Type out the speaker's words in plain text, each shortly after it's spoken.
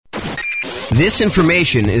This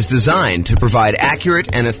information is designed to provide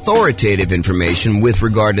accurate and authoritative information with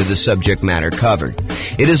regard to the subject matter covered.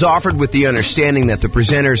 It is offered with the understanding that the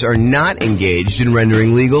presenters are not engaged in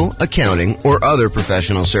rendering legal, accounting, or other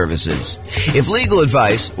professional services. If legal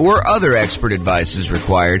advice or other expert advice is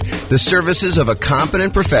required, the services of a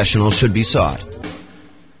competent professional should be sought.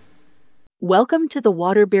 Welcome to the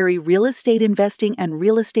Waterbury Real Estate Investing and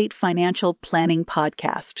Real Estate Financial Planning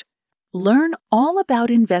Podcast. Learn all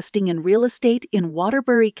about investing in real estate in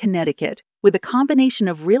Waterbury, Connecticut, with a combination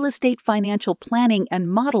of real estate financial planning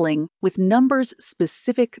and modeling with numbers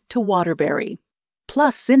specific to Waterbury,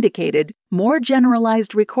 plus syndicated, more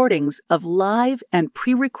generalized recordings of live and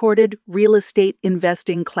pre-recorded real estate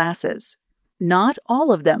investing classes. Not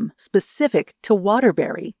all of them specific to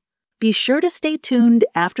Waterbury. Be sure to stay tuned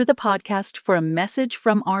after the podcast for a message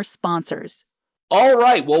from our sponsors. All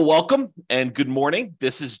right. Well, welcome and good morning.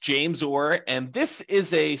 This is James Orr, and this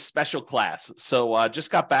is a special class. So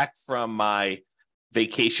just got back from my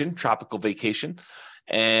vacation, tropical vacation,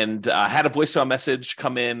 and had a voicemail message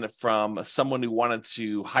come in from someone who wanted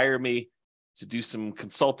to hire me to do some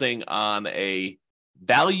consulting on a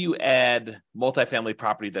value add multifamily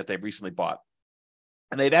property that they've recently bought.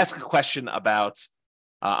 And they'd ask a question about,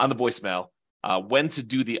 on the voicemail, when to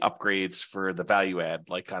do the upgrades for the value add,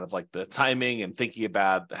 like kind of like the timing and thinking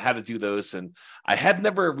about how to do those. And I had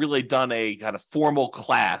never really done a kind of formal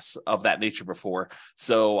class of that nature before.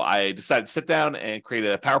 So I decided to sit down and create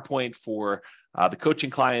a PowerPoint for the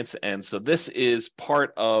coaching clients. And so this is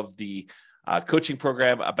part of the coaching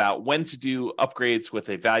program about when to do upgrades with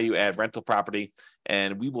a value add rental property.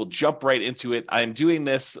 And we will jump right into it. I'm doing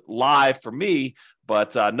this live for me,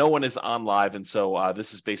 but no one is on live. And so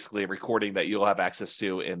this is basically a recording that you'll have access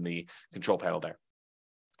to in the control panel there.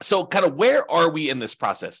 So kind of where are we in this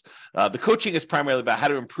process? The coaching is primarily about how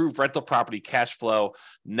to improve rental property cash flow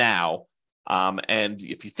now. And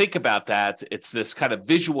if you think about that, it's this kind of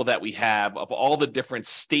visual that we have of all the different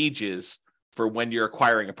stages for when you're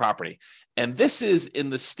acquiring a property. And this is in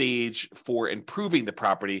the stage for improving the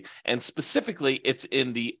property. And specifically, it's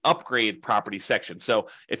in the upgrade property section. So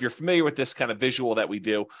if you're familiar with this kind of visual that we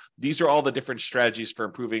do, these are all the different strategies for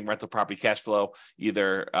improving rental property cash flow,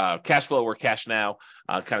 either cash flow or cash now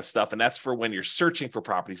kind of stuff. And that's for when you're searching for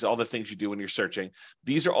properties, all the things you do when you're searching.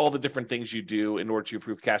 These are all the different things you do in order to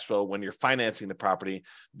improve cash flow when you're financing the property.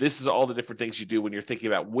 This is all the different things you do when you're thinking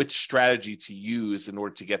about which strategy to use in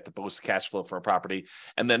order to get the most cash flow for a property.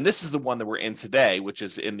 And then this is the one that we're in today, which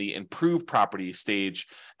is in the improved property stage.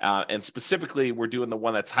 And specifically, we're doing the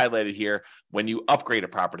one that's highlighted here when you upgrade a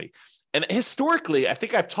property. And historically, I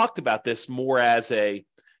think I've talked about this more as a,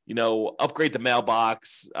 upgrade the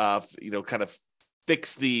mailbox, kind of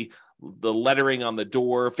fix the lettering on the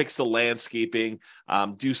door, fix the landscaping,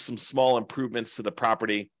 do some small improvements to the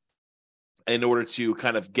property in order to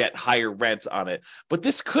kind of get higher rent on it. But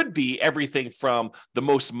this could be everything from the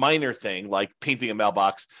most minor thing, like painting a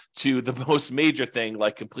mailbox, to the most major thing,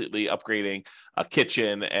 like completely upgrading a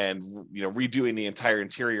kitchen and, redoing the entire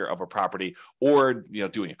interior of a property, or,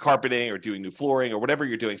 doing a carpeting or doing new flooring or whatever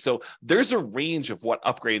you're doing. So there's a range of what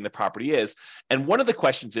upgrading the property is. And one of the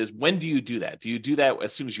questions is, when do you do that? Do you do that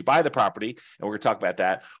as soon as you buy the property? And we're going to talk about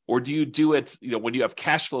that. Or do you do it, when you have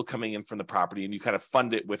cash flow coming in from the property and you kind of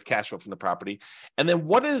fund it with cash flow from the property? And then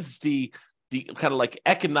what is the kind of like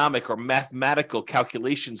economic or mathematical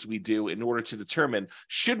calculations we do in order to determine,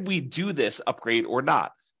 should we do this upgrade or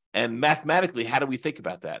not? And mathematically, how do we think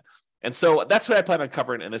about that? And so that's what I plan on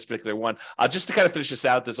covering in this particular one. Just to kind of finish this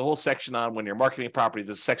out, there's a whole section on when you're marketing property.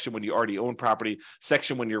 There's a section when you already own property,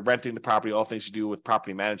 section when you're renting the property, all things you do with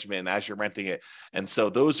property management and as you're renting it. And so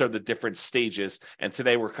those are the different stages. And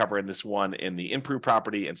today we're covering this one in the improved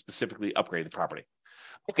property and specifically upgraded property.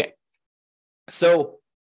 Okay. So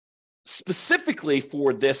specifically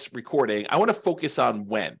for this recording, I want to focus on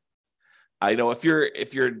when. I know if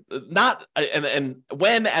you're not, and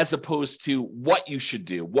when, as opposed to what you should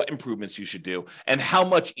do, what improvements you should do, and how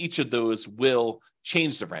much each of those will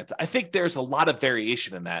change the rent. I think there's a lot of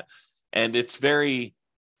variation in that, and it's very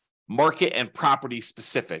market and property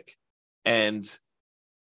specific. And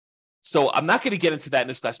so I'm not going to get into that in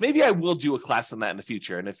this class. Maybe I will do a class on that in the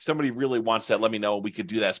future. And if somebody really wants that, let me know. We could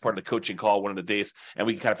do that as part of the coaching call one of the days, and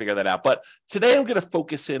we can kind of figure that out. But today I'm going to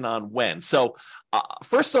focus in on when. So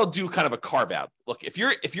first I'll do kind of a carve out. Look, if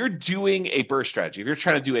you're doing a BRRRR strategy, if you're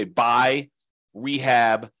trying to do a buy,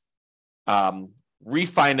 rehab, rent,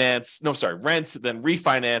 then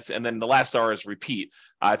refinance, and then the last R is repeat.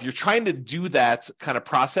 If you're trying to do that kind of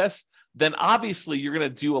process, then obviously you're going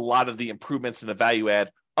to do a lot of the improvements in the value add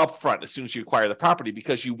upfront as soon as you acquire the property,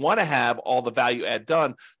 because you want to have all the value add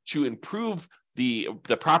done to improve the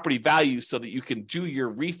property value so that you can do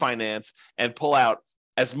your refinance and pull out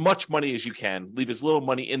as much money as you can, leave as little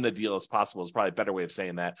money in the deal as possible is probably a better way of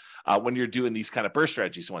saying that when you're doing these kind of burst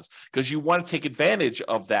strategies once, because you want to take advantage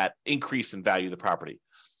of that increase in value of the property.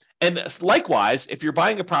 And likewise, if you're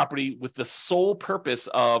buying a property with the sole purpose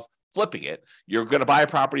of flipping it, you're going to buy a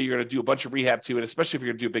property, you're going to do a bunch of rehab to it, especially if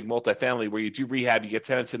you're going to do a big multifamily where you do rehab, you get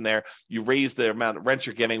tenants in there, you raise the amount of rent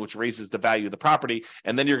you're getting, which raises the value of the property,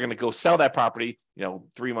 and then you're going to go sell that property,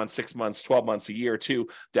 3 months, 6 months, 12 months, a year or two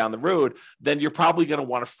down the road, then you're probably going to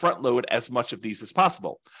want to front load as much of these as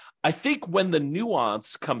possible. I think when the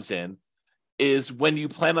nuance comes in is when you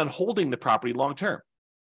plan on holding the property long term.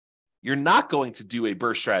 You're not going to do a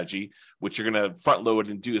burst strategy, which you're going to front load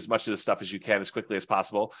and do as much of this stuff as you can as quickly as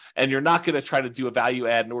possible. And you're not going to try to do a value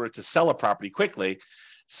add in order to sell a property quickly.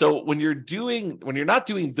 So when you're not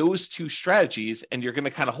doing those two strategies and you're going to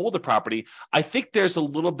kind of hold the property, I think there's a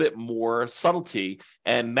little bit more subtlety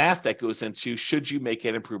and math that goes into should you make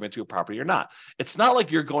an improvement to a property or not. It's not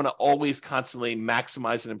like you're going to always constantly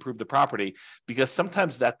maximize and improve the property, because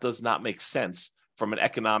sometimes that does not make sense from an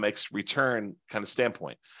economics return kind of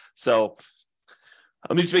standpoint. So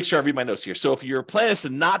let me just make sure I read my notes here. So if your plan is to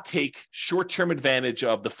not take short-term advantage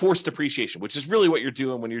of the forced depreciation, which is really what you're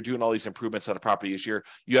doing when you're doing all these improvements on a property, is you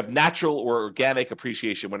have natural or organic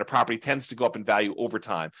appreciation when a property tends to go up in value over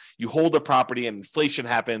time. You hold a property and inflation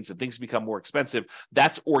happens and things become more expensive.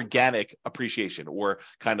 That's organic appreciation, or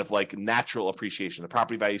kind of like natural appreciation. The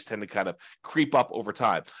property values tend to kind of creep up over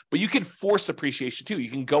time. But you can force appreciation too. You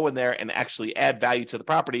can go in there and actually add value to the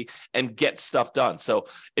property and get stuff done. So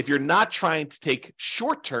if you're not trying to take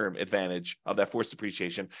short-term advantage of that forced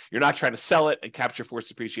depreciation, you're not trying to sell it and capture forced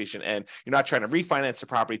depreciation, and you're not trying to refinance the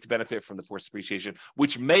property to benefit from the forced depreciation,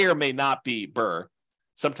 which may or may not be BRRRR.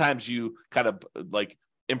 Sometimes you kind of like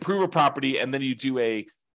improve a property and then you do a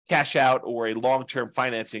cash out or a long-term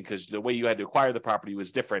financing because the way you had to acquire the property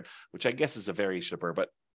was different, which I guess is a variation of BRRRR, but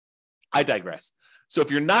I digress. So if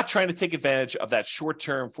you're not trying to take advantage of that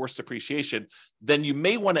short-term forced depreciation, then you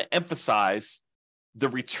may want to emphasize the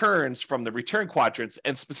returns from the return quadrants,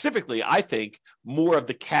 and specifically, I think, more of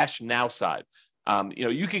the cash now side.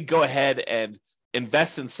 You could go ahead and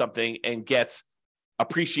invest in something and get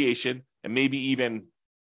appreciation and maybe even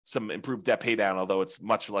some improved debt pay down, although it's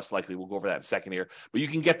much less likely. We'll go over that in a second here. But you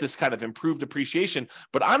can get this kind of improved appreciation.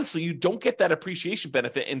 But honestly, you don't get that appreciation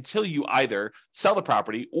benefit until you either sell the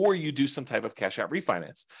property or you do some type of cash out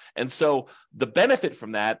refinance. And so the benefit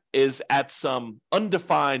from that is at some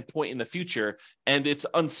undefined point in the future, and it's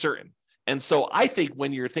uncertain. And so I think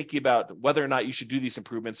when you're thinking about whether or not you should do these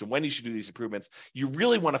improvements and when you should do these improvements, you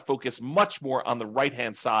really want to focus much more on the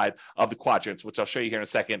right-hand side of the quadrants, which I'll show you here in a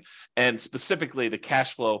second, and specifically the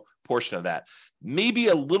cash flow portion of that. Maybe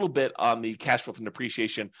a little bit on the cash flow from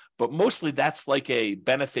depreciation, but mostly that's like a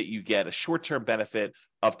benefit you get, a short-term benefit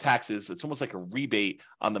of taxes. It's almost like a rebate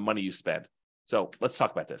on the money you spend. So let's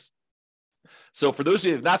talk about this. So for those of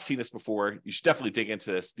you who have not seen this before, you should definitely dig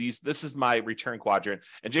into this. This is my return quadrant,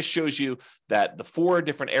 and just shows you that the 4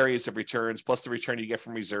 different areas of returns plus the return you get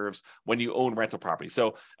from reserves when you own rental property.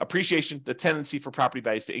 So appreciation, the tendency for property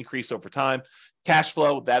values to increase over time. Cash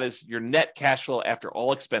flow, that is your net cash flow after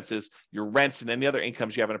all expenses, your rents and any other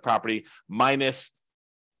incomes you have in a property, minus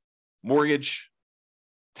mortgage,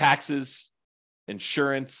 taxes,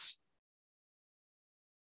 insurance,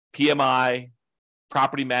 PMI,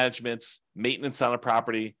 property management, maintenance on a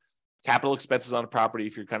property, capital expenses on a property,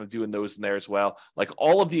 if you're kind of doing those in there as well. Like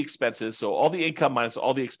all of the expenses, so all the income minus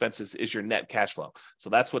all the expenses is your net cash flow. So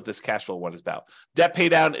that's what this cash flow one is about. Debt pay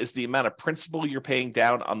down is the amount of principal you're paying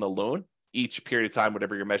down on the loan each period of time,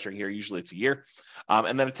 whatever you're measuring here. Usually it's a year.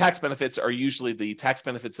 And then the tax benefits are usually the tax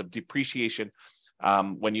benefits of depreciation.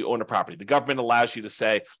 When you own a property, the government allows you to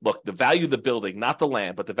say, look, the value of the building, not the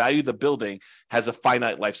land, but the value of the building has a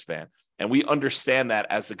finite lifespan. And we understand that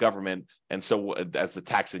as the government, and so as the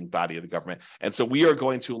taxing body of the government. And so we are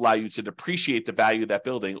going to allow you to depreciate the value of that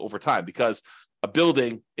building over time, because a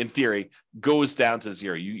building, in theory, goes down to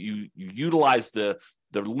zero. You utilize the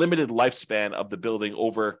limited lifespan of the building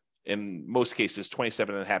over, in most cases,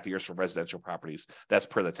 27 and a half years for residential properties. That's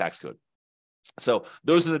per the tax code. So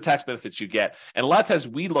those are the tax benefits you get. And a lot of times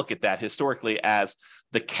we look at that historically as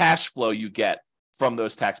the cash flow you get from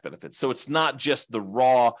those tax benefits. So it's not just the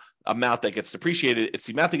raw amount that gets depreciated. It's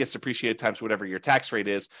the amount that gets depreciated times whatever your tax rate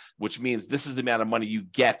is, which means this is the amount of money you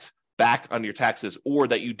get back on your taxes, or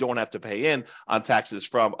that you don't have to pay in on taxes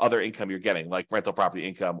from other income you're getting, like rental property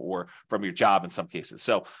income or from your job in some cases.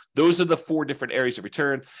 So those are the 4 different areas of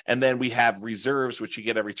return. And then we have reserves, which you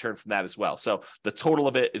get a return from that as well. So the total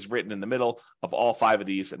of it is written in the middle of all 5 of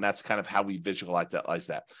these, and that's kind of how we visualize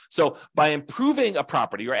that. So by improving a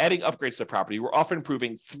property or adding upgrades to the property, we're often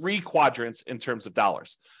improving 3 quadrants in terms of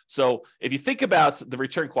dollars. So if you think about the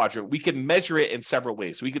return quadrant, we can measure it in several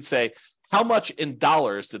ways. We could say, how much in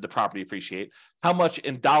dollars did the property appreciate? How much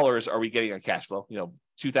in dollars are we getting on cash flow?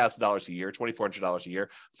 $2,000 a year, $2,400 a year,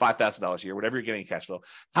 $5,000 a year, whatever you're getting in cash flow.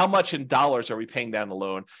 How much in dollars are we paying down the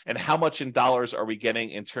loan? And how much in dollars are we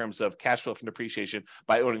getting in terms of cash flow from depreciation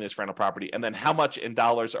by owning this rental property? And then how much in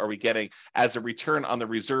dollars are we getting as a return on the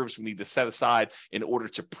reserves we need to set aside in order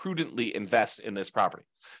to prudently invest in this property?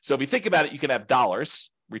 So if you think about it, you can have dollars,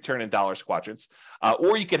 return in dollars quadrants,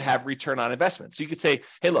 or you could have return on investment. So you could say,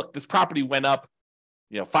 hey, look, this property went up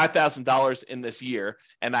 $5,000 in this year,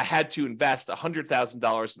 and I had to invest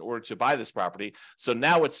 $100,000 in order to buy this property. So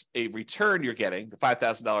now it's a return you're getting, the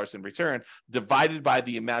 $5,000 in return, divided by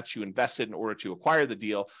the amount you invested in order to acquire the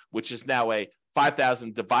deal, which is now a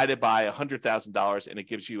 $5,000 divided by $100,000, and it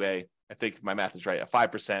gives you I think if my math is right, a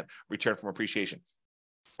 5% return from appreciation.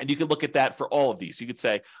 And you can look at that for all of these. You could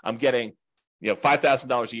say, I'm getting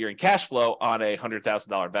 $5,000 a year in cash flow on a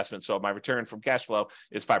 $100,000 investment. So my return from cash flow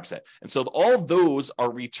is 5%. And so all of those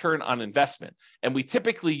are return on investment. And we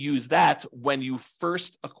typically use that when you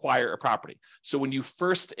first acquire a property. So when you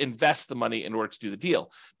first invest the money in order to do the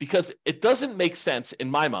deal, because it doesn't make sense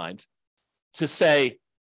in my mind to say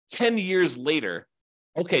 10 years later,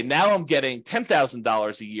 okay, now I'm getting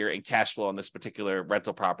 $10,000 a year in cash flow on this particular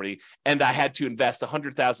rental property, and I had to invest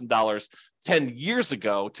 $100,000 10 years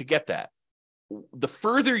ago to get that. The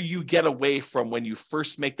further you get away from when you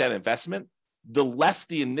first make that investment, the less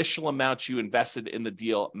the initial amount you invested in the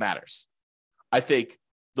deal matters. I think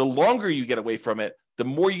the longer you get away from it, the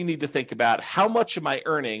more you need to think about how much am I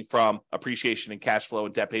earning from appreciation and cash flow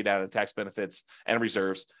and debt pay down and tax benefits and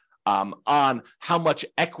reserves on how much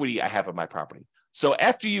equity I have in my property. So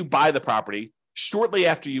after you buy the property, shortly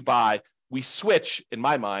after you buy, we switch, in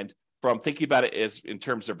my mind, from thinking about it as in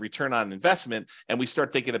terms of return on investment, and we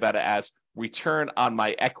start thinking about it as return on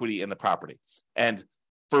my equity in the property. And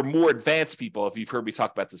for more advanced people, if you've heard me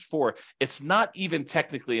talk about this before, it's not even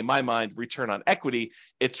technically, in my mind, return on equity.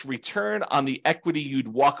 It's return on the equity you'd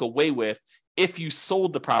walk away with if you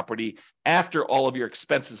sold the property after all of your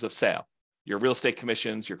expenses of sale, your real estate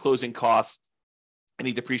commissions, your closing costs,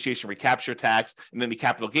 any depreciation recapture tax, and any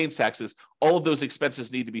capital gains taxes. All of those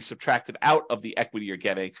expenses need to be subtracted out of the equity you're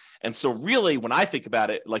getting. And so really, when I think about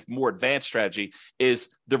it, like more advanced strategy is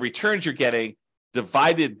the returns you're getting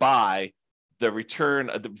divided by the return,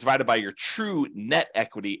 divided by your true net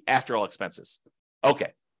equity after all expenses.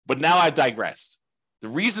 Okay, but now I've digressed. The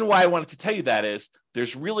reason why I wanted to tell you that is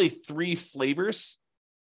there's really 3 flavors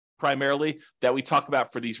primarily that we talk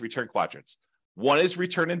about for these return quadrants. One is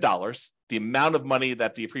return in dollars, the amount of money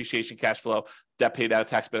that the appreciation, cash flow, debt paid out,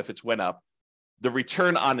 tax benefits went up. The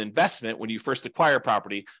return on investment, when you first acquire a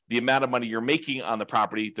property, the amount of money you're making on the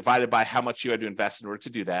property divided by how much you had to invest in order to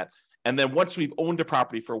do that. And then once we've owned a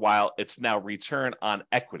property for a while, it's now return on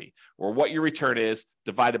equity, or what your return is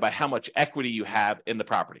divided by how much equity you have in the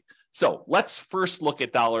property. So let's first look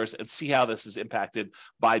at dollars and see how this is impacted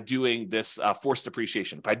by doing this forced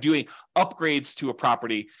depreciation, by doing upgrades to a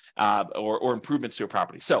property or improvements to a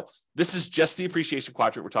property. So this is just the appreciation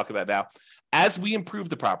quadrant we're talking about now. As we improve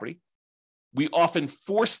the property, we often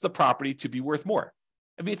force the property to be worth more.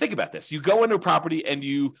 I mean, think about this. You go into a property and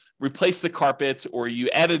you replace the carpet, or you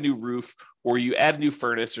add a new roof, or you add a new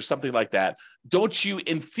furnace or something like that. Don't you,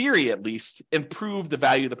 in theory at least, improve the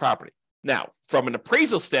value of the property? Now, from an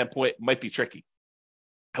appraisal standpoint, it might be tricky.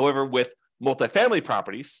 However, with multifamily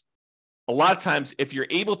properties, a lot of times if you're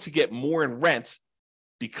able to get more in rent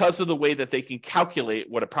because of the way that they can calculate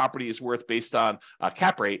what a property is worth based on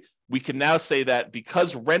cap rate, we can now say that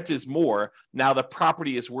because rent is more, now the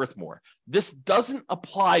property is worth more. This doesn't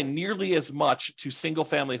apply nearly as much to single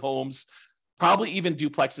family homes, probably even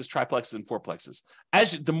duplexes, triplexes, and fourplexes.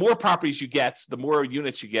 The more properties you get, the more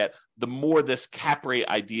units you get, the more this cap rate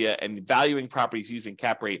idea and valuing properties using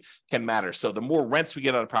cap rate can matter. So the more rents we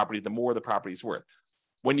get on a property, the more the property is worth.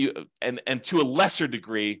 When you and to a lesser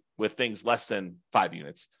degree with things less than 5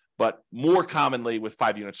 units, but more commonly with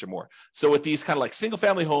 5 units or more. So with these kind of like single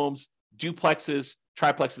family homes, duplexes,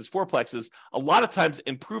 triplexes, fourplexes, a lot of times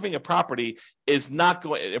improving a property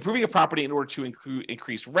in order to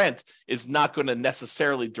increase rent is not going to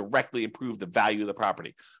necessarily directly improve the value of the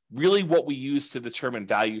property. Really what we use to determine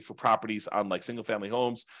value for properties on like single family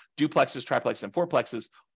homes, duplexes, triplexes, and fourplexes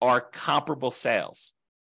are comparable sales.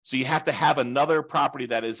 So you have to have another property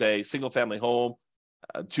that is a single-family home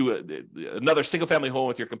another single-family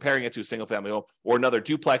home if you're comparing it to a single-family home, or another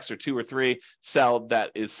duplex or 2 or 3 sell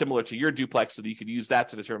that is similar to your duplex so that you could use that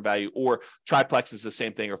to determine value, or triplex is the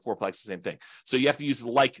same thing, or fourplex is the same thing. So you have to use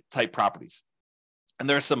the like-type properties. And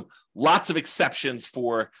there are lots of exceptions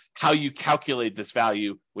for how you calculate this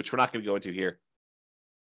value, which we're not going to go into here.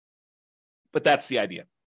 But that's the idea,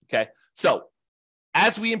 okay? So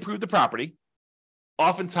as we improve the property,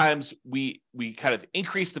 oftentimes we kind of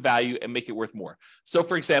increase the value and make it worth more. So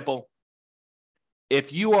for example,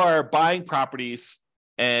 if you are buying properties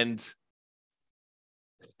and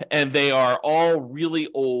they are all really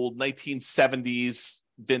old 1970s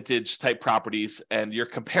vintage type properties, and you're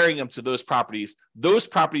comparing them to those properties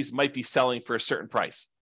might be selling for a certain price.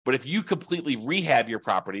 But if you completely rehab your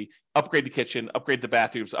property, upgrade the kitchen, upgrade the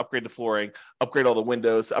bathrooms, upgrade the flooring, upgrade all the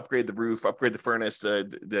windows, upgrade the roof, upgrade the furnace,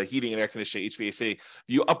 the heating and air conditioning, HVAC, if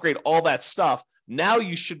you upgrade all that stuff, now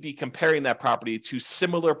you should be comparing that property to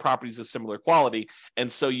similar properties of similar quality.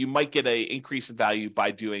 And so you might get an increase in value by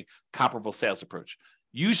doing comparable sales approach.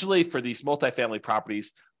 Usually for these multifamily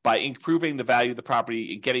properties, by improving the value of the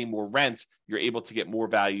property and getting more rent, you're able to get more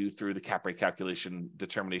value through the cap rate calculation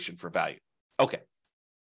determination for value. Okay.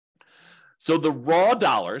 So the raw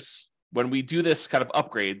dollars, when we do this kind of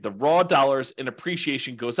upgrade, the raw dollars in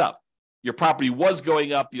appreciation goes up. Your property was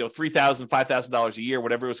going up, $3,000, $5,000 a year,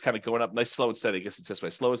 whatever it was kind of going up, nice, slow and steady. I guess it's this way,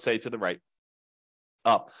 slow and steady to the right,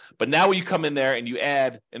 up. But now when you come in there and you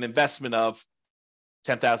add an investment of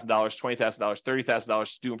 $10,000, $20,000,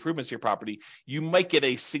 $30,000 to do improvements to your property, you might get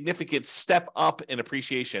a significant step up in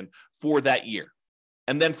appreciation for that year.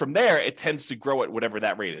 And then from there, it tends to grow at whatever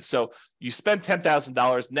that rate is. So you spend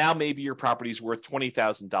 $10,000. Now maybe your property is worth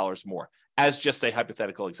 $20,000 more, as just a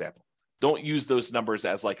hypothetical example. Don't use those numbers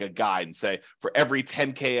as like a guide and say, for every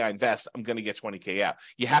 10K I invest, I'm going to get 20K out.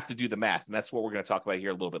 You have to do the math. And that's what we're going to talk about here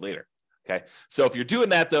a little bit later. Okay. So if you're doing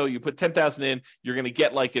that, though, you put $10,000 in, you're going to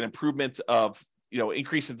get like an improvement of,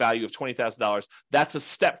 increase in value of $20,000. That's a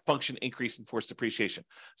step function increase in forced depreciation.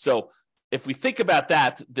 So if we think about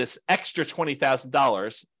that, this extra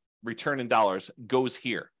 $20,000 return in dollars goes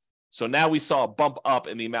here. So now we saw a bump up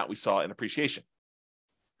in the amount we saw in appreciation.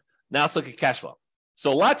 Now let's look at cash flow.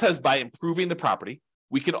 So a lot of times by improving the property,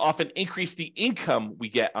 we can often increase the income we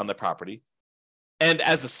get on the property. And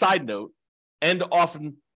as a side note, and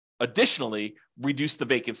often additionally reduce the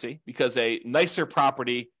vacancy, because a nicer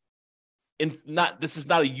property, this is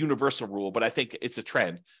not a universal rule, but I think it's a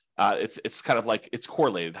trend. It's kind of like it's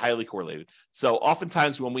correlated, highly correlated. So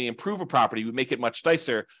oftentimes when we improve a property, we make it much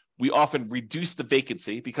nicer, we often reduce the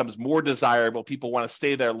vacancy, becomes more desirable. People want to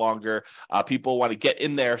stay there longer. People want to get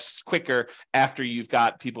in there quicker after you've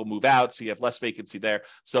got people move out, so you have less vacancy there.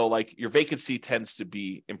 So like your vacancy tends to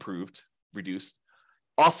be improved, reduced.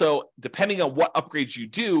 Also, depending on what upgrades you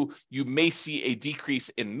do, you may see a decrease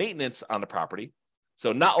in maintenance on the property.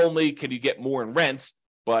 So not only can you get more in rent,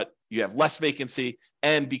 but you have less vacancy.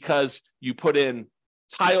 And because you put in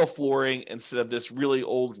tile flooring instead of this really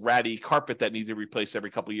old ratty carpet that needs to replace every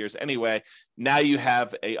couple of years anyway, now you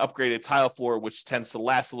have a upgraded tile floor, which tends to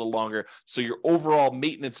last a little longer. So your overall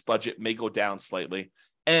maintenance budget may go down slightly.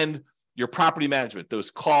 And your property management, those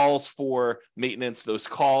calls for maintenance, those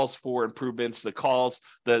calls for improvements, the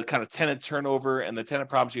kind of tenant turnover and the tenant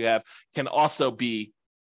problems you have can also be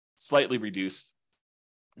slightly reduced.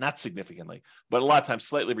 Not significantly, but a lot of times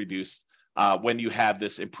slightly reduced when you have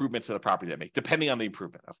this improvement to the property that make, depending on the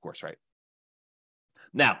improvement, of course, right?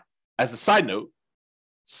 Now, as a side note,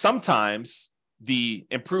 sometimes the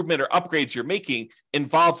improvement or upgrades you're making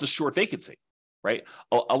involves a short vacancy, right?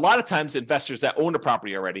 A lot of times investors that own a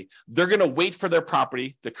property already, they're going to wait for their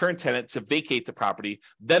property, the current tenant, to vacate the property.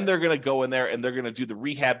 Then they're going to go in there and they're going to do the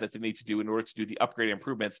rehab that they need to do in order to do the upgrade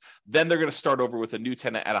improvements. Then they're going to start over with a new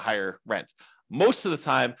tenant at a higher rent. Most of the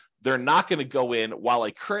time, they're not going to go in while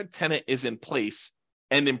a current tenant is in place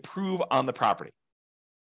and improve on the property,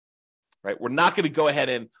 right? We're not going to go ahead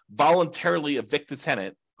and voluntarily evict the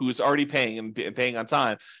tenant who is already paying and paying on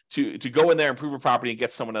time to go in there, improve a property, and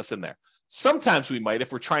get someone else in there. Sometimes we might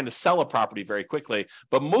if we're trying to sell a property very quickly,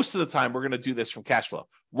 but most of the time we're going to do this from cash flow.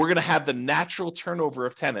 We're going to have the natural turnover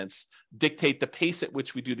of tenants dictate the pace at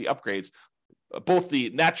which we do the upgrades, both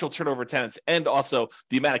the natural turnover of tenants and also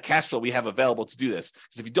the amount of cash flow we have available to do this.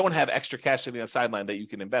 Because if you don't have extra cash sitting on the sideline that you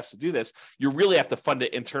can invest to do this, you really have to fund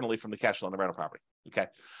it internally from the cash flow on the rental property. Okay.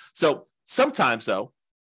 So sometimes though,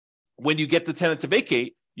 when you get the tenant to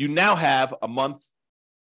vacate, you now have a month,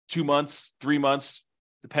 2 months, 3 months,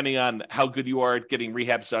 depending on how good you are at getting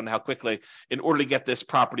rehabs done, how quickly, in order to get this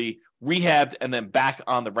property rehabbed and then back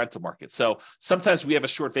on the rental market. So sometimes we have a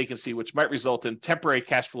short vacancy, which might result in temporary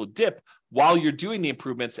cash flow dip while you're doing the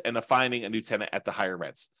improvements and finding a new tenant at the higher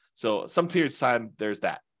rents. So some periods of time, there's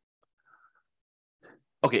that.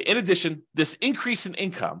 Okay, in addition, this increase in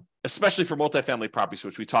income, especially for multifamily properties,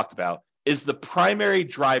 which we talked about, is the primary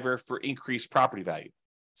driver for increased property value.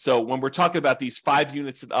 So when we're talking about these 5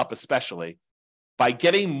 units and up, especially, by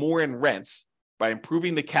getting more in rent, by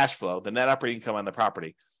improving the cash flow, the net operating income on the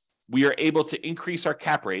property, we are able to increase our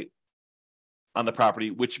cap rate on the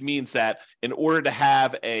property, which means that in order to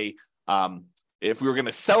have if we were going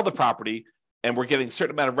to sell the property and we're getting a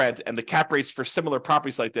certain amount of rent and the cap rates for similar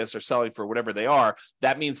properties like this are selling for whatever they are,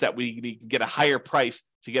 that means that we can get a higher price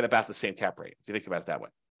to get about the same cap rate, if you think about it that way.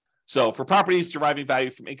 So for properties deriving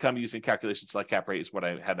value from income using calculations like cap rate is what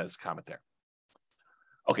I had as a comment there.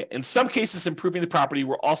 Okay, in some cases, improving the property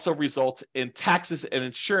will also result in taxes and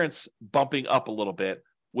insurance bumping up a little bit,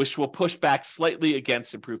 which will push back slightly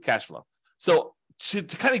against improved cash flow. So to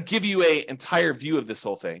kind of give you an entire view of this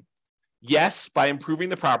whole thing, yes, by improving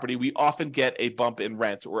the property, we often get a bump in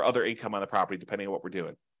rent or other income on the property, depending on what we're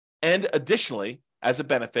doing. And additionally, as a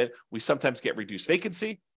benefit, we sometimes get reduced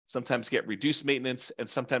vacancy, sometimes get reduced maintenance, and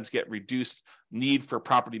sometimes get reduced need for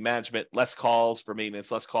property management, less calls for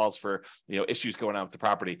maintenance, less calls for issues going on with the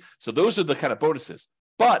property. So those are the kind of bonuses.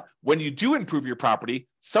 But when you do improve your property,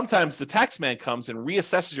 sometimes the tax man comes and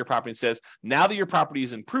reassesses your property and says, now that your property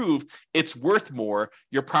is improved, it's worth more.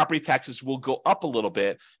 Your property taxes will go up a little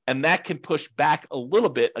bit, and that can push back a little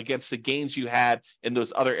bit against the gains you had in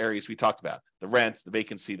those other areas we talked about, the rent, the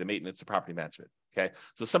vacancy, the maintenance, the property management. Okay,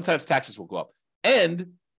 so sometimes taxes will go up.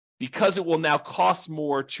 And because it will now cost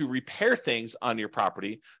more to repair things on your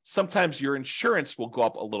property, sometimes your insurance will go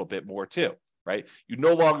up a little bit more too, right? You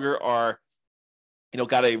no longer are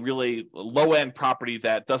got a really low-end property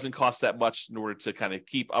that doesn't cost that much in order to kind of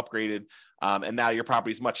keep upgraded. And now your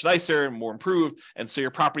property is much nicer and more improved. And so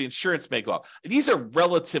your property insurance may go up. These are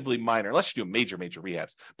relatively minor, unless you do major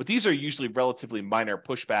rehabs, but these are usually relatively minor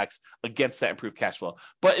pushbacks against that improved cash flow.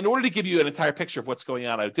 But in order to give you an entire picture of what's going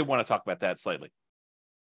on, I did want to talk about that slightly.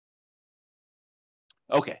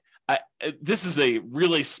 Okay. This is a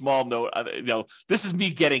really small note. This is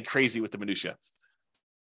me getting crazy with the minutia.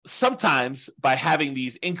 Sometimes by having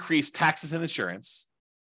these increased taxes and insurance,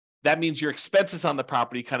 that means your expenses on the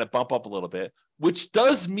property kind of bump up a little bit, which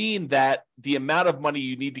does mean that the amount of money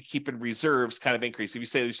you need to keep in reserves kind of increase. If you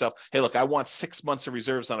say to yourself, hey, look, I want 6 months of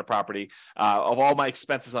reserves on a property of all my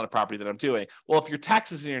expenses on a property that I'm doing. Well, if your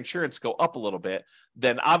taxes and your insurance go up a little bit,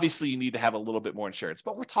 then obviously you need to have a little bit more insurance.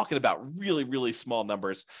 But we're talking about really, really small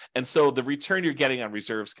numbers. And so the return you're getting on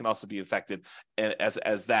reserves can also be affected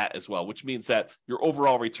as that as well, which means that your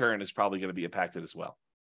overall return is probably going to be impacted as well.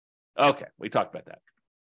 Okay, we talked about that.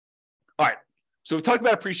 All right, so we talked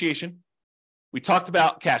about appreciation. We talked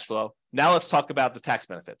about cash flow. Now let's talk about the tax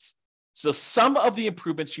benefits. So some of the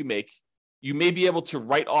improvements you make, you may be able to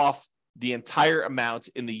write off the entire amount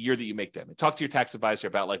in the year that you make them. And talk to your tax advisor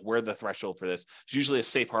about where the threshold for this. It's usually a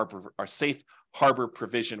safe harbor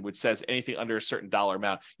provision, which says anything under a certain dollar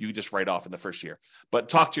amount, you can just write off in the first year. But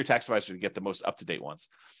talk to your tax advisor to get the most up-to-date ones.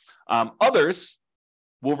 Others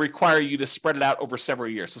will require you to spread it out over several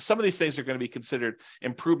years. So some of these things are going to be considered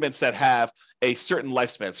improvements that have a certain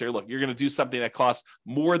lifespan. So look, you're going to do something that costs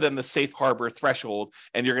more than the safe harbor threshold,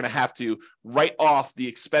 and you're going to have to write off the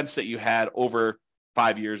expense that you had over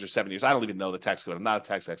 5 years or 7 years. I don't even know the tax code. I'm not a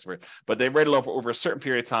tax expert, but they write it over a certain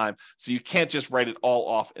period of time. So you can't just write it all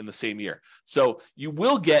off in the same year. So you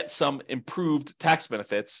will get some improved tax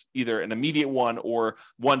benefits, either an immediate one or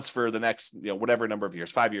ones for the next, whatever number of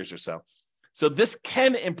years, 5 years or so. So this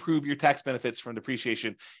can improve your tax benefits from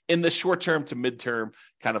depreciation in the short-term to mid-term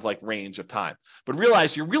kind of range of time. But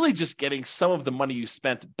realize you're really just getting some of the money you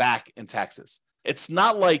spent back in taxes. It's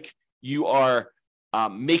not like you are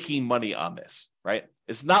making money on this, right?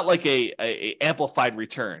 It's not like a amplified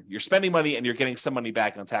return. You're spending money and you're getting some money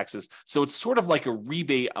back on taxes. So it's sort of like a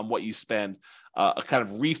rebate on what you spend, a kind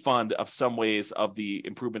of refund of some ways of the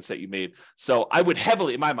improvements that you made. So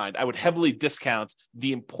in my mind, I would heavily discount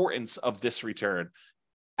the importance of this return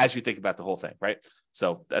as you think about the whole thing, right?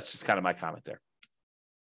 So that's just kind of my comment there.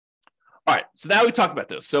 All right, so now we talked about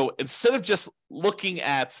this. So instead of just looking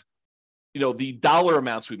at, the dollar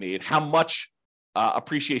amounts we made, how much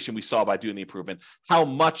appreciation we saw by doing the improvement, how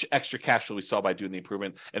much extra cash flow we saw by doing the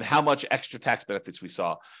improvement, and how much extra tax benefits we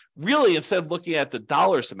saw. Really, instead of looking at the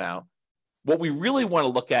dollars amount, what we really want to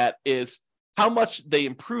look at is how much they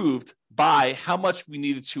improved by how much we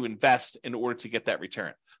needed to invest in order to get that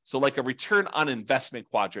return. So like a return on investment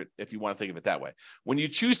quadrant, if you want to think of it that way. When you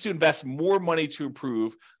choose to invest more money to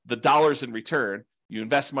improve the dollars in return, you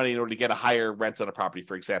invest money in order to get a higher rent on a property,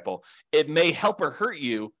 for example, it may help or hurt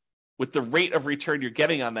you with the rate of return you're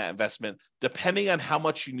getting on that investment, depending on how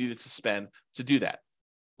much you needed to spend to do that.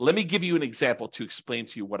 Let me give you an example to explain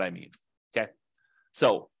to you what I mean, okay?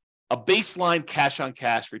 So a baseline cash on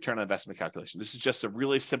cash return on investment calculation. This is just a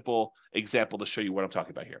really simple example to show you what I'm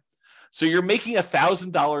talking about here. So you're making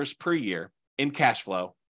 $1,000 per year in cash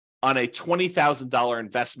flow on a $20,000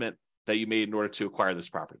 investment that you made in order to acquire this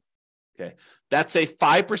property, okay? That's a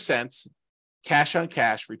 5% cash on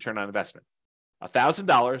cash return on investment.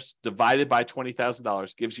 $1,000 divided by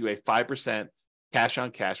 $20,000 gives you a 5% cash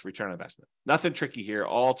on cash return on investment. Nothing tricky here.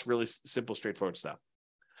 All it's really simple, straightforward stuff.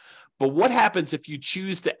 But what happens if you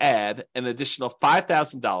choose to add an additional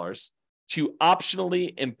 $5,000 to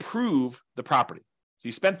optionally improve the property? So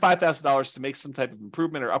you spend $5,000 to make some type of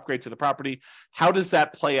improvement or upgrade to the property. How does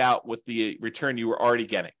that play out with the return you were already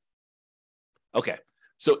getting? Okay,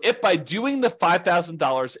 so if by doing the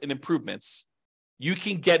 $5,000 in improvements, you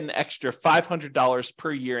can get an extra $500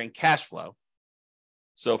 per year in cash flow.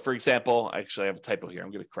 So for example, actually I have a typo here.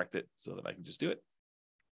 I'm going to correct it so that I can just do it.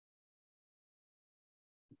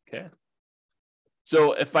 Okay.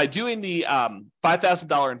 So if by doing the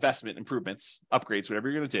 $5,000 investment improvements, upgrades, whatever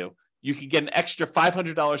you're going to do, you can get an extra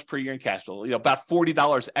 $500 per year in cash flow. About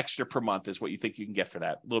 $40 extra per month is what you think you can get for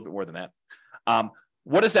that. A little bit more than that.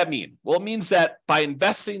 What does that mean? Well, it means that by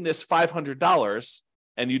investing this $500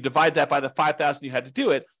 and you divide that by the $5,000 you had to do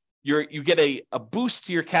it, you get a boost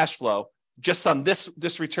to your cash flow just on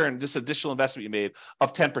this return, this additional investment you made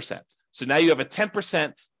of 10%. So now you have a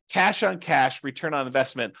 10% cash on cash return on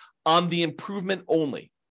investment on the improvement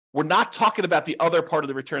only. We're not talking about the other part of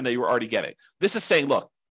the return that you were already getting. This is saying,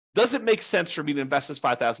 look, does it make sense for me to invest this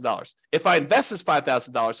 $5,000? If I invest this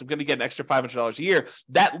 $5,000, I'm going to get an extra $500 a year.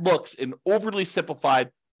 That looks an overly simplified,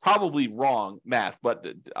 probably wrong math, but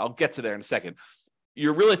I'll get to there in a second.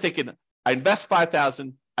 You're really thinking, I invest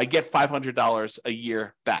 $5,000, I get $500 a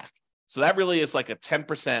year back. So that really is like a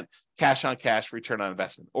 10% cash on cash return on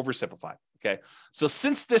investment, oversimplified. Okay. So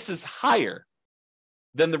since this is higher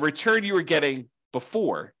than the return you were getting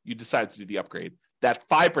before you decided to do the upgrade, that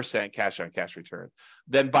 5% cash on cash return,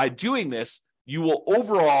 then by doing this, you will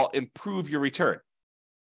overall improve your return.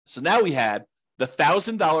 So now we had the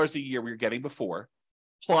 $1,000 a year we were getting before,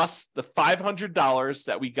 plus the $500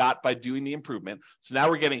 that we got by doing the improvement. So now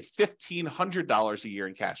we're getting $1,500 a year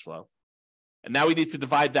in cash flow. And now we need to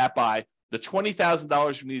divide that by the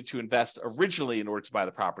 $20,000 we needed to invest originally in order to buy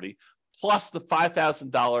the property, plus the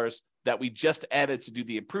 $5,000 that we just added to do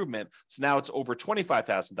the improvement. So now it's over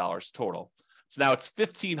 $25,000 total. So now it's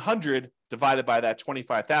 $1,500 divided by that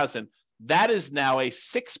 $25,000. That is now a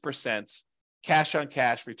 6% cash on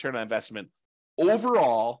cash return on investment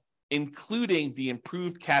overall, including the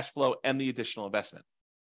improved cash flow and the additional investment.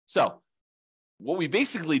 So what we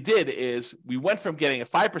basically did is we went from getting a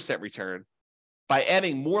 5% return. By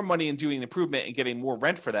adding more money and doing an improvement and getting more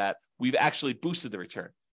rent for that, we've actually boosted the return.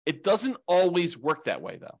 It doesn't always work that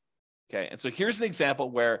way, though. Okay, and so here's an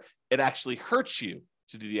example where it actually hurts you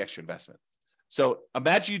to do the extra investment. So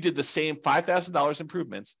imagine you did the same $5,000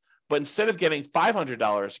 improvements, but instead of getting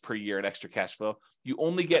 $500 per year in extra cash flow, you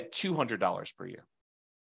only get $200 per year.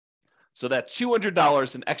 So that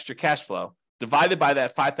 $200 in extra cash flow divided by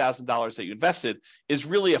that $5,000 that you invested is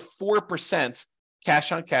really a 4%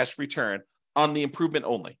 cash on cash return on the improvement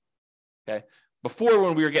only. Okay. Before,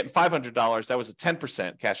 when we were getting $500, that was a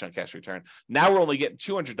 10% cash on cash return. Now we're only getting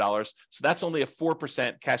 $200. So that's only a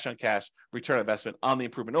 4% cash on cash return on investment on the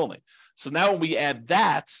improvement only. So now when we add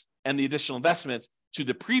that and the additional investment to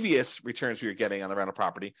the previous returns we were getting on the rental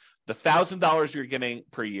property, the $1,000 you're getting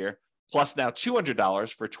per year, plus now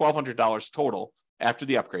 $200 for $1,200 total after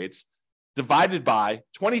the upgrades, divided by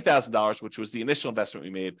 $20,000, which was the initial investment we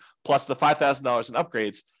made, plus the $5,000 in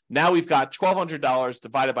upgrades. Now we've got $1,200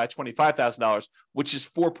 divided by $25,000, which is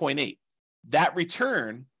 4.8. That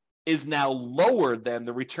return is now lower than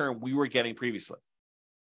the return we were getting previously.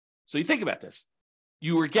 So you think about this.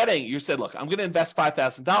 You said, look, I'm going to invest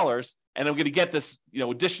 $5,000 and I'm going to get this,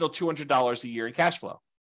 additional $200 a year in cash flow.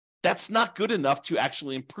 That's not good enough to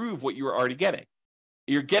actually improve what you were already getting.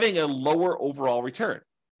 You're getting a lower overall return.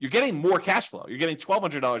 You're getting more cash flow. You're getting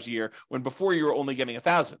 $1,200 a year when before you were only getting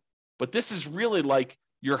 $1,000. But this is really like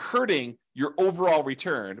you're hurting your overall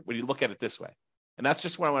return when you look at it this way. And that's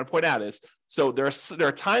just what I want to point out is, so there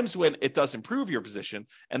are times when it does improve your position,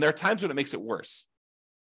 and there are times when it makes it worse.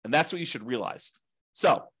 And that's what you should realize.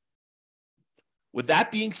 So with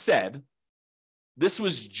that being said, this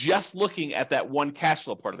was just looking at that one cash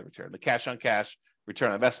flow part of the return, the cash on cash return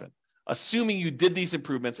on investment, assuming you did these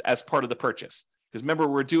improvements as part of the purchase. Because remember,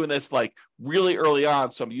 we're doing this like really early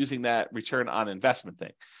on, so I'm using that return on investment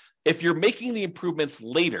thing. If you're making the improvements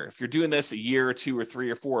later, if you're doing this a year or 2 or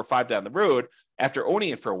 3 or 4 or 5 down the road after owning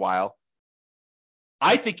it for a while,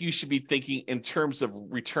 I think you should be thinking in terms of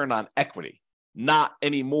return on equity, not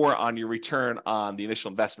anymore on your return on the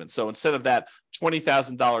initial investment. So instead of that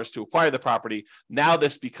 $20,000 to acquire the property, now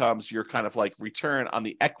this becomes your kind of like return on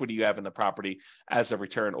the equity you have in the property as a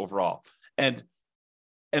return overall. And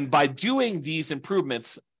by doing these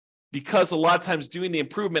improvements, because a lot of times doing the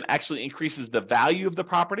improvement actually increases the value of the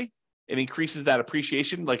property, it increases that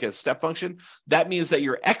appreciation like a step function. That means that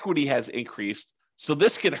your equity has increased. So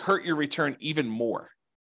this could hurt your return even more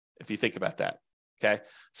if you think about that. Okay.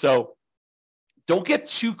 So don't get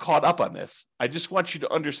too caught up on this. I just want you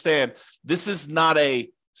to understand this is not a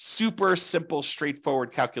super simple,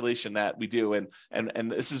 straightforward calculation that we do. And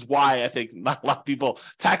this is why I think not a lot of people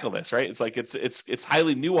tackle this, right? It's like it's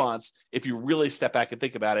highly nuanced if you really step back and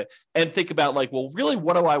think about it and think about like, well, really,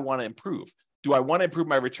 what do I want to improve? Do I want to improve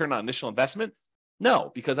my return on initial investment?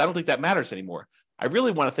 No, because I don't think that matters anymore. I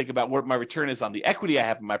really want to think about what my return is on the equity I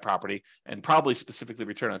have in my property and probably specifically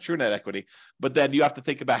return on true net equity. But then you have to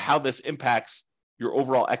think about how this impacts your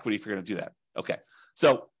overall equity if you're going to do that. Okay,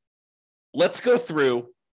 so let's go through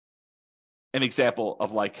an example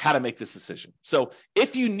of like how to make this decision. So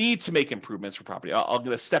if you need to make improvements for property, I'm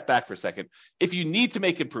going to step back for a second. If you need to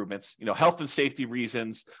make improvements, health and safety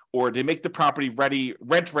reasons, or to make the property ready,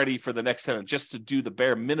 rent ready for the next tenant, just to do the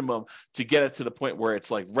bare minimum to get it to the point where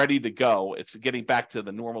it's like ready to go, it's getting back to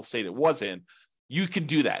the normal state it was in, you can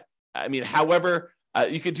do that. I mean, however,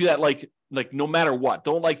 you can do that like no matter what.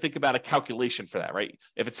 Don't think about a calculation for that, right?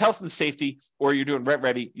 If it's health and safety or you're doing rent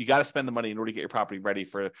ready, you got to spend the money in order to get your property ready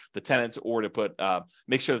for the tenants or to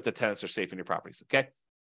make sure that the tenants are safe in your properties, okay?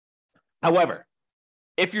 However,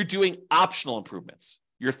 if you're doing optional improvements,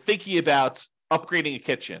 you're thinking about upgrading a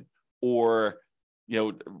kitchen or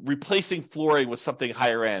replacing flooring with something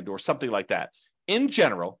higher end or something like that. In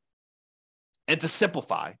general, and to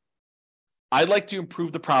simplify, I'd like to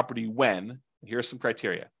improve the property when, here are some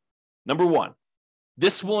criteria. Number one,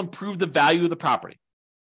 this will improve the value of the property.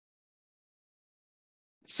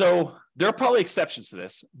 So there are probably exceptions to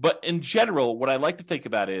this, but in general, what I like to think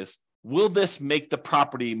about is, will this make the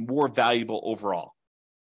property more valuable overall?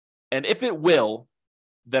 And if it will,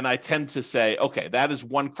 then I tend to say, okay, that is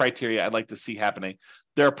one criteria I'd like to see happening.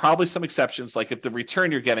 There are probably some exceptions, like if the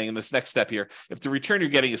return you're getting in this next step here, if the return you're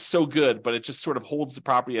getting is so good, but it just sort of holds the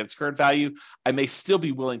property at its current value, I may still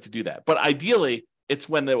be willing to do that. But ideally, it's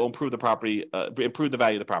when they will improve the property, improve the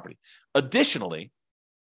value of the property. Additionally,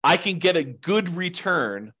 I can get a good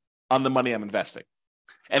return on the money I'm investing.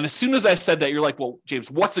 And as soon as I said that, you're like, well, James,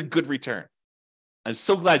 what's a good return? I'm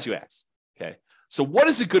so glad you asked. Okay. So what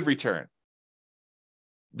is a good return?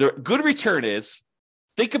 The good return is,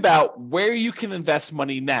 think about where you can invest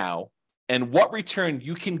money now and what return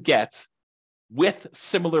you can get with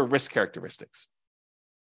similar risk characteristics.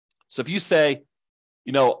 So if you say,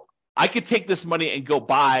 I could take this money and go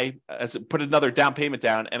put another down payment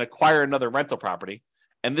down and acquire another rental property,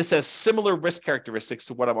 and this has similar risk characteristics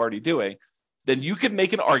to what I'm already doing, then you could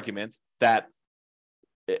make an argument that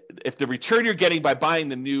if the return you're getting by buying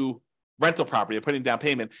the new rental property or putting down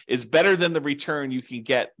payment is better than the return you can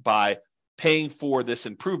get by paying for this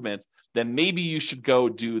improvement, then maybe you should go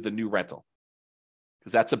do the new rental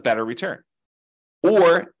because that's a better return.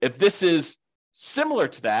 Or if this is similar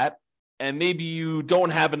to that, and maybe you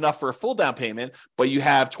don't have enough for a full down payment, but you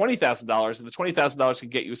have $20,000 and the $20,000 can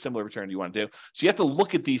get you a similar return you want to do. So you have to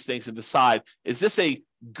look at these things and decide, is this a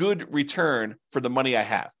good return for the money I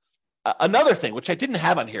have? Another thing, which I didn't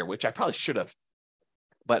have on here, which I probably should have,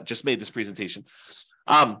 but just made this presentation.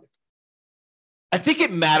 I think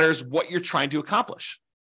it matters what you're trying to accomplish.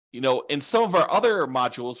 In some of our other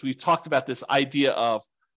modules, we've talked about this idea of,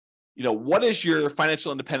 what is your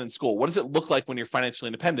financial independence goal? What does it look like when you're financially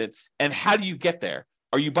independent? And how do you get there?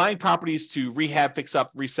 Are you buying properties to rehab, fix up,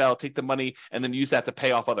 resell, take the money, and then use that to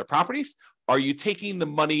pay off other properties? Are you taking the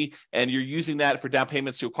money and you're using that for down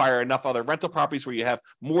payments to acquire enough other rental properties where you have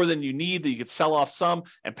more than you need that you could sell off some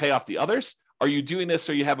and pay off the others? Are you doing this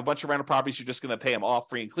so you have a bunch of rental properties, you're just going to pay them off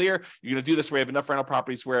free and clear? You're going to do this where you have enough rental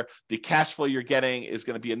properties where the cash flow you're getting is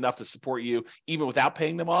going to be enough to support you even without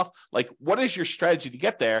paying them off? Like, what is your strategy to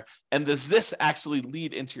get there? And does this actually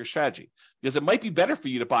lead into your strategy? Because it might be better for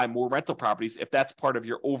you to buy more rental properties if that's part of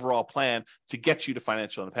your overall plan to get you to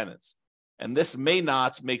financial independence. And this may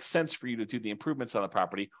not make sense for you to do the improvements on the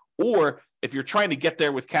property. Or if you're trying to get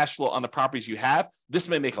there with cash flow on the properties you have, this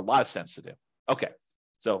may make a lot of sense to do. Okay,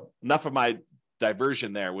 so enough of my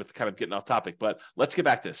diversion there with kind of getting off topic, but let's get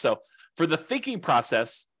back to this. So for the thinking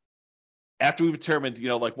process, after we've determined,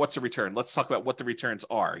 like what's the return, let's talk about what the returns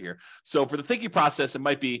are here. So for the thinking process, it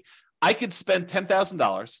might be, I could spend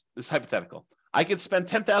 $10,000. This is hypothetical. I could spend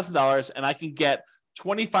 $10,000 and I can get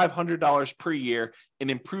 $2,500 per year in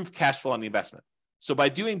improved cash flow on the investment. So by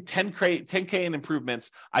doing 10K in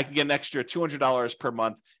improvements, I can get an extra $200 per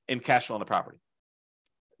month in cash flow on the property.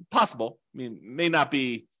 Possible. I mean, may not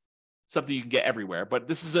be something you can get everywhere, but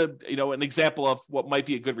this is an example of what might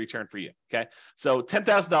be a good return for you. Okay. So $10,000,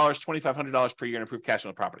 $2,500 per year in improved cash flow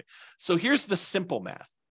on the property. So here's the simple math,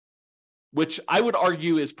 which I would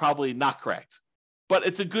argue is probably not correct, but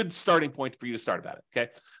it's a good starting point for you to start about it.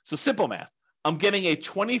 Okay. So simple math. I'm getting a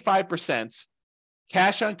 25%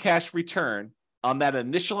 cash on cash return on that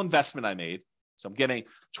initial investment I made. So I'm getting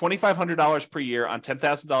 $2,500 per year on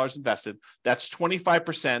 $10,000 invested. That's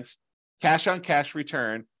 25% cash on cash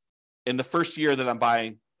return in the first year that I'm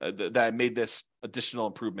buying, that I made this additional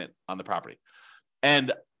improvement on the property.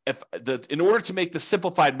 And in order to make the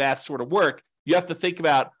simplified math sort of work, you have to think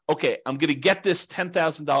about, okay, I'm going to get this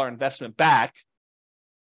 $10,000 investment back,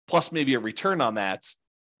 plus maybe a return on that,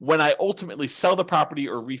 when I ultimately sell the property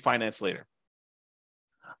or refinance later.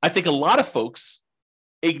 I think a lot of folks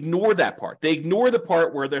ignore that part. They ignore the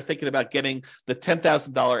part where they're thinking about getting the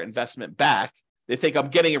 $10,000 investment back. They think I'm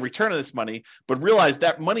getting a return on this money, but realize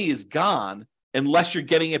that money is gone unless you're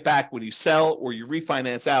getting it back when you sell or you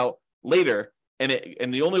refinance out later.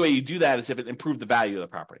 And the only way you do that is if it improved the value of the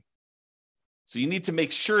property. So you need to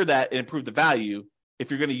make sure that it improved the value if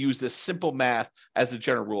you're going to use this simple math as a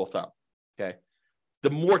general rule of thumb. Okay. The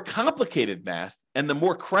more complicated math and the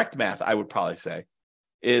more correct math, I would probably say,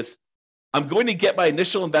 is I'm going to get my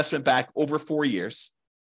initial investment back over 4 years.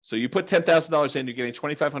 So you put $10,000 in, you're getting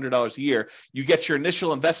 $2,500 a year. You get your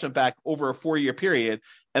initial investment back over a 4-year period.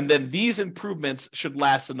 And then these improvements should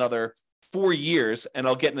last another 4 years. And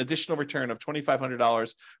I'll get an additional return of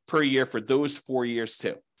 $2,500 per year for those 4 years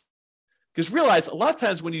too. Because realize a lot of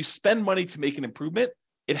times when you spend money to make an improvement,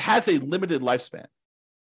 it has a limited lifespan.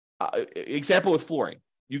 Example with flooring.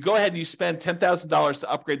 You go ahead and you spend $10,000 to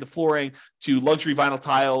upgrade the flooring to luxury vinyl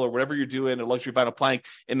tile or whatever you're doing, or luxury vinyl plank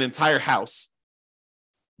in an entire house.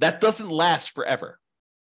 That doesn't last forever,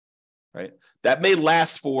 right? That may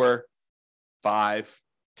last for 5,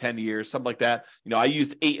 10 years, something like that. I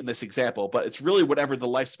used 8 in this example, but it's really whatever the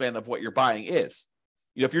lifespan of what you're buying is.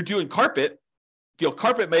 If you're doing carpet,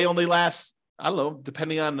 carpet may only last, I don't know,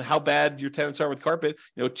 depending on how bad your tenants are with carpet,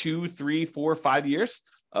 2, 3, 4, 5 years,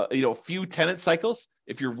 a few tenant cycles.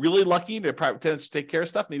 If you're really lucky to private tenants to take care of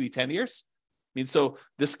stuff, maybe 10 years. So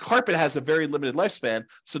this carpet has a very limited lifespan.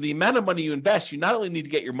 So the amount of money you invest, you not only need to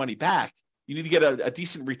get your money back, you need to get a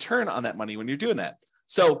decent return on that money when you're doing that.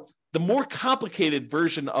 So the more complicated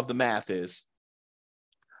version of the math is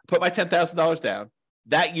put my $10,000 down.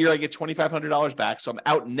 That year I get $2,500 back. So I'm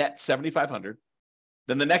out net $7,500.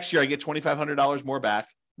 Then the next year I get $2,500 more back.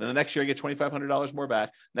 Then the next year I get $2,500 more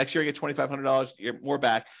back. Next year I get $2,500 more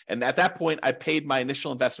back. And at that point, I paid my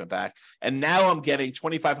initial investment back. And now I'm getting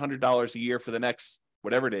 $2,500 a year for the next,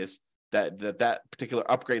 whatever it is that particular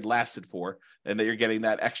upgrade lasted for, and that you're getting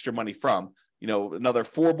that extra money from, another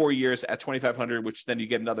 4 more years at $2,500, which then you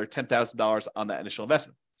get another $10,000 on that initial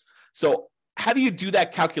investment. So how do you do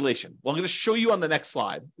that calculation? Well, I'm going to show you on the next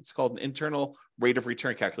slide. It's called an internal rate of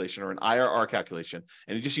return calculation, or an IRR calculation.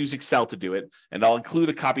 And you just use Excel to do it. And I'll include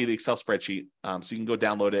a copy of the Excel spreadsheet so you can go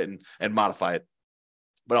download it and modify it.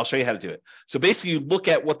 But I'll show you how to do it. So basically, you look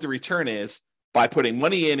at what the return is by putting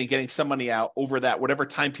money in and getting some money out over that, whatever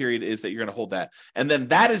time period is that you're going to hold that. And then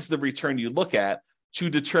that is the return you look at to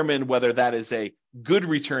determine whether that is a good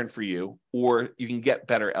return for you or you can get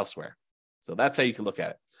better elsewhere. So that's how you can look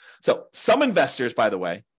at it. So some investors, by the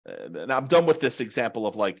way, and I'm done with this example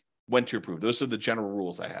of like when to approve. Those are the general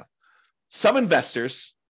rules I have. Some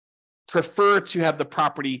investors prefer to have the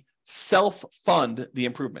property self-fund the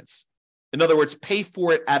improvements. In other words, pay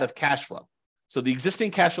for it out of cash flow. So the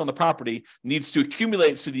existing cash flow on the property needs to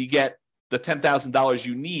accumulate so that you get the $10,000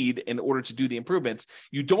 you need in order to do the improvements.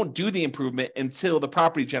 You don't do the improvement until the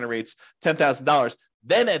property generates $10,000.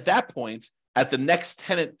 Then at that point, at the next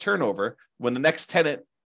tenant turnover, when the next tenant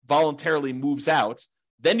voluntarily moves out,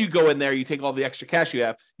 then you go in there, you take all the extra cash you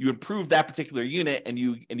have, you improve that particular unit, and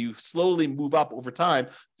you slowly move up over time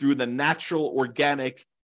through the natural organic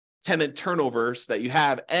tenant turnovers that you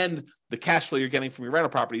have and the cash flow you're getting from your rental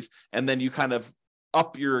properties, and then you kind of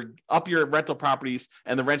up your rental properties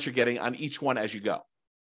and the rent you're getting on each one as you go.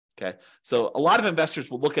 Okay, so a lot of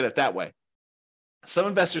investors will look at it that way. Some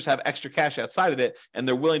investors have extra cash outside of it, and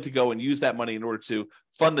they're willing to go and use that money in order to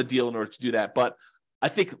fund the deal in order to do that. But I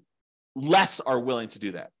think less are willing to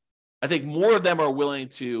do that. I think more of them are willing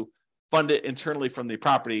to fund it internally from the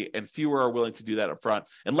property, and fewer are willing to do that up front.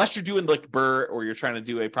 Unless you're doing like BRRRR or you're trying to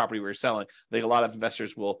do a property where you're selling, I think a lot of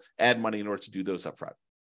investors will add money in order to do those up front.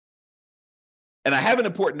 And I have an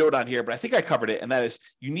important note on here, but I think I covered it, and that is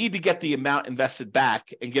you need to get the amount invested back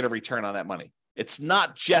and get a return on that money. It's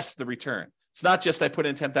not just the return. It's not just I put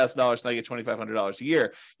in $10,000 and I get $2,500 a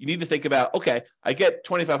year. You need to think about, okay, I get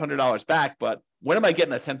 $2,500 back, but when am I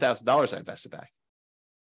getting that $10,000 I invested back?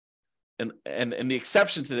 And the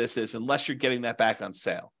exception to this is unless you're getting that back on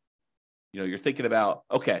sale. You're thinking about,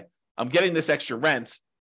 okay, I'm getting this extra rent,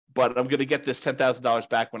 but I'm going to get this $10,000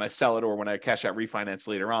 back when I sell it or when I cash out refinance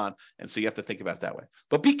later on. And so you have to think about it that way.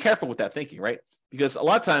 But be careful with that thinking, right? Because a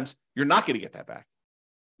lot of times you're not going to get that back,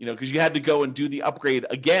 because you had to go and do the upgrade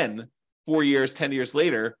again 4 years, 10 years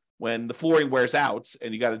later when the flooring wears out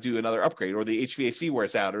and you got to do another upgrade, or the HVAC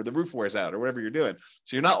wears out or the roof wears out or whatever you're doing.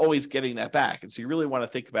 So you're not always getting that back. And so you really want to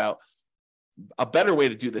think about a better way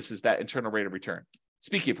to do this is that internal rate of return.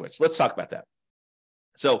 Speaking of which, let's talk about that.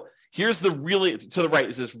 So here's to the right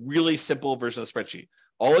is this really simple version of the spreadsheet.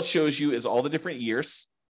 All it shows you is all the different years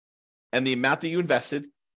and the amount that you invested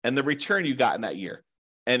and the return you got in that year.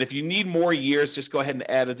 And if you need more years, just go ahead and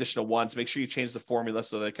add additional ones. Make sure you change the formula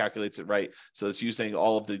so that it calculates it right. So it's using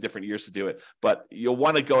all of the different years to do it. But you'll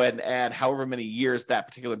want to go ahead and add however many years that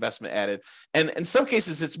particular investment added. And in some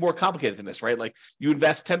cases, it's more complicated than this, right? Like you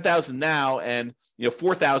invest $10,000 now and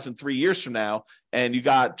 $4,000 3 years from now, and you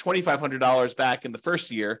got $2,500 back in the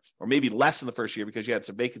first year, or maybe less in the first year because you had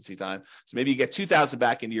some vacancy time. So maybe you get $2,000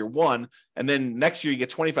 back in year one, and then next year you get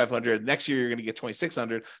 $2,500. Next year you're going to get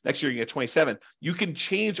 $2,600. Next year you get $2,700. You can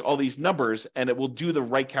change all these numbers, and it will do the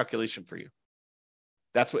right calculation for you.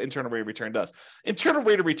 That's what internal rate of return does. Internal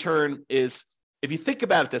rate of return is, if you think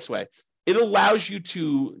about it this way, it allows you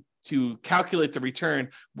to calculate the return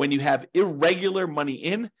when you have irregular money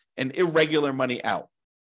in and irregular money out.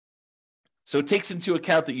 So it takes into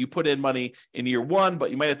account that you put in money in year one, but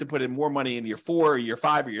you might have to put in more money in year 4 or year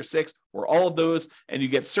 5 or year 6 or all of those. And you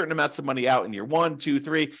get certain amounts of money out in year 1, 2,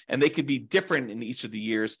 3, and they could be different in each of the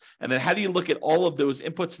years. And then how do you look at all of those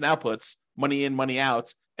inputs and outputs, money in, money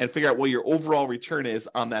out, and figure out what your overall return is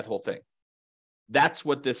on that whole thing? That's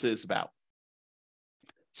what this is about.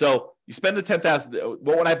 So you spend the $10,000.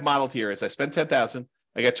 What I've modeled here is I spend $10,000.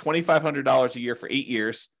 I got $2,500 a year for 8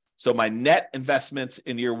 years. So my net investments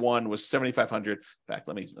in year one was $7,500. In fact,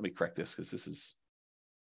 let me correct this because this is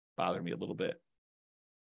bothering me a little bit.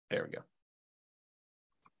 There we go.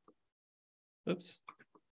 Oops.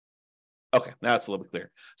 Okay, now it's a little bit clearer.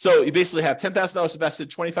 So you basically have $10,000 invested,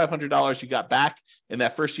 $2,500 you got back in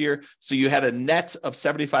that first year. So you had a net of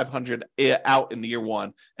 $7,500 out in the year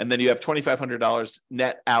one, and then you have $2,500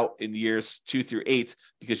 net out in years 2 through 8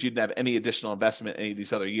 because you didn't have any additional investment in any of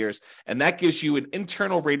these other years. And that gives you an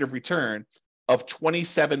internal rate of return of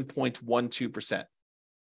 27.12%.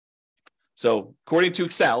 So according to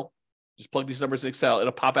Excel, just plug these numbers in Excel,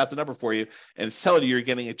 it'll pop out the number for you, and it's telling you you're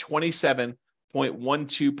getting a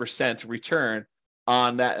 27.12% return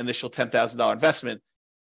on that initial $10,000 investment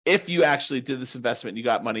if you actually did this investment and you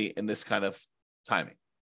got money in this kind of timing.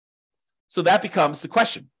 So that becomes the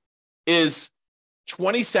question. Is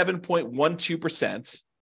 27.12%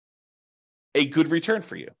 a good return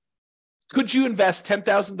for you? Could you invest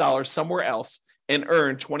 $10,000 somewhere else and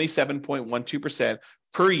earn 27.12%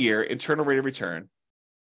 per year internal rate of return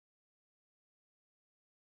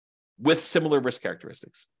with similar risk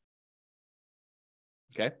characteristics?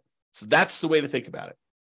 Okay, so that's the way to think about it.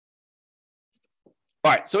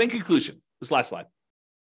 All right, so in conclusion, this last slide.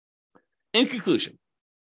 In conclusion,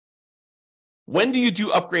 when do you do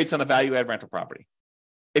upgrades on a value-add rental property?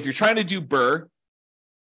 If you're trying to do BRRRR,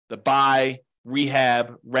 the buy,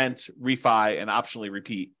 rehab, rent, refi, and optionally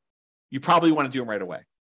repeat, you probably want to do them right away.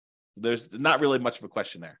 There's not really much of a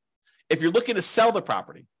question there. If you're looking to sell the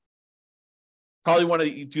property, probably want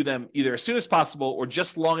to do them either as soon as possible or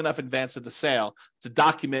just long enough in advance of the sale to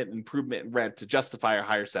document improvement in rent to justify a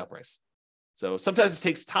higher sale price. So sometimes it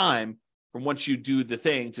takes time from once you do the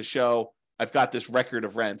thing to show I've got this record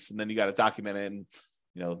of rents, and then you got to document it, and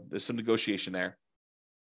there's some negotiation there.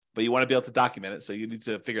 But you want to be able to document it, so you need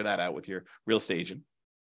to figure that out with your real estate agent.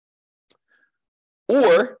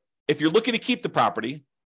 Or if you're looking to keep the property,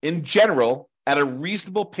 in general, at a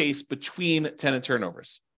reasonable pace between tenant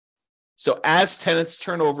turnovers. So as tenants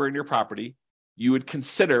turn over in your property, you would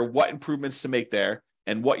consider what improvements to make there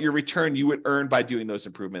and what your return you would earn by doing those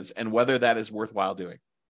improvements and whether that is worthwhile doing.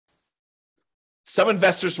 Some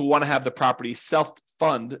investors will want to have the property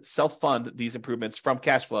self-fund these improvements from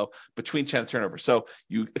cash flow between tenant turnover. So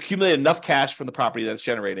you accumulate enough cash from the property that it's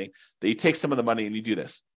generating that you take some of the money and you do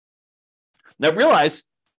this. Now realize,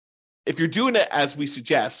 if you're doing it as we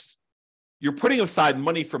suggest, you're putting aside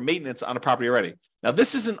money for maintenance on a property already. Now,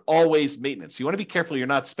 this isn't always maintenance. You want to be careful you're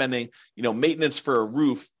not spending, maintenance for a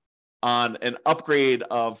roof on an upgrade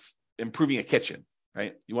of improving a kitchen,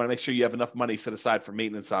 right? You want to make sure you have enough money set aside for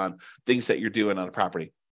maintenance on things that you're doing on a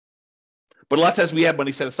property. But a lot of times we have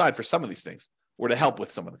money set aside for some of these things or to help with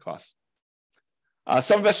some of the costs.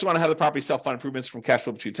 Some investors want to have the property self-fund improvements from cash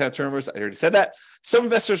flow between tenant turnovers. I already said that. Some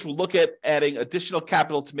investors will look at adding additional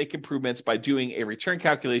capital to make improvements by doing a return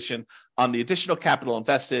calculation on the additional capital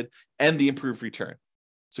invested and the improved return.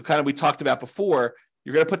 So kind of we talked about before,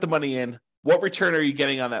 you're going to put the money in. What return are you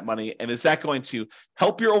getting on that money? And is that going to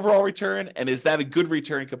help your overall return? And is that a good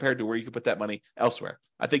return compared to where you could put that money elsewhere?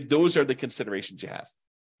 I think those are the considerations you have.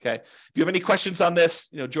 Okay. If you have any questions on this,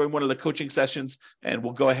 join one of the coaching sessions and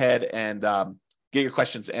we'll go ahead and get your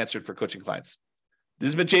questions answered for coaching clients. This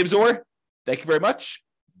has been James Orr. Thank you very much.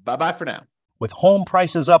 Bye-bye for now. With home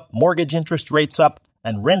prices up, mortgage interest rates up,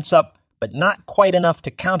 and rents up, but not quite enough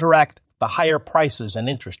to counteract the higher prices and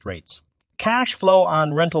interest rates, cash flow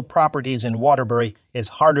on rental properties in Waterbury is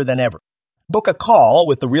harder than ever. Book a call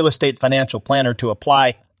with the Real Estate Financial Planner to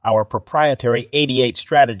apply our proprietary 88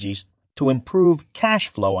 strategies to improve cash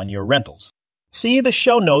flow on your rentals. See the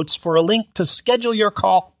show notes for a link to schedule your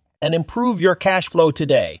call and improve your cash flow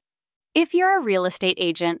today. If you're a real estate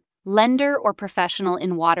agent, lender, or professional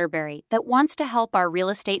in Waterbury that wants to help our real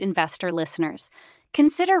estate investor listeners,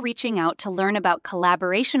 consider reaching out to learn about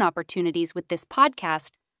collaboration opportunities with this podcast.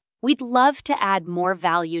 We'd love to add more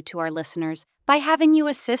value to our listeners by having you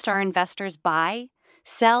assist our investors buy,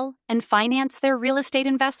 sell, and finance their real estate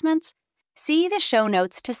investments. See the show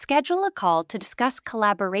notes to schedule a call to discuss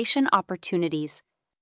collaboration opportunities.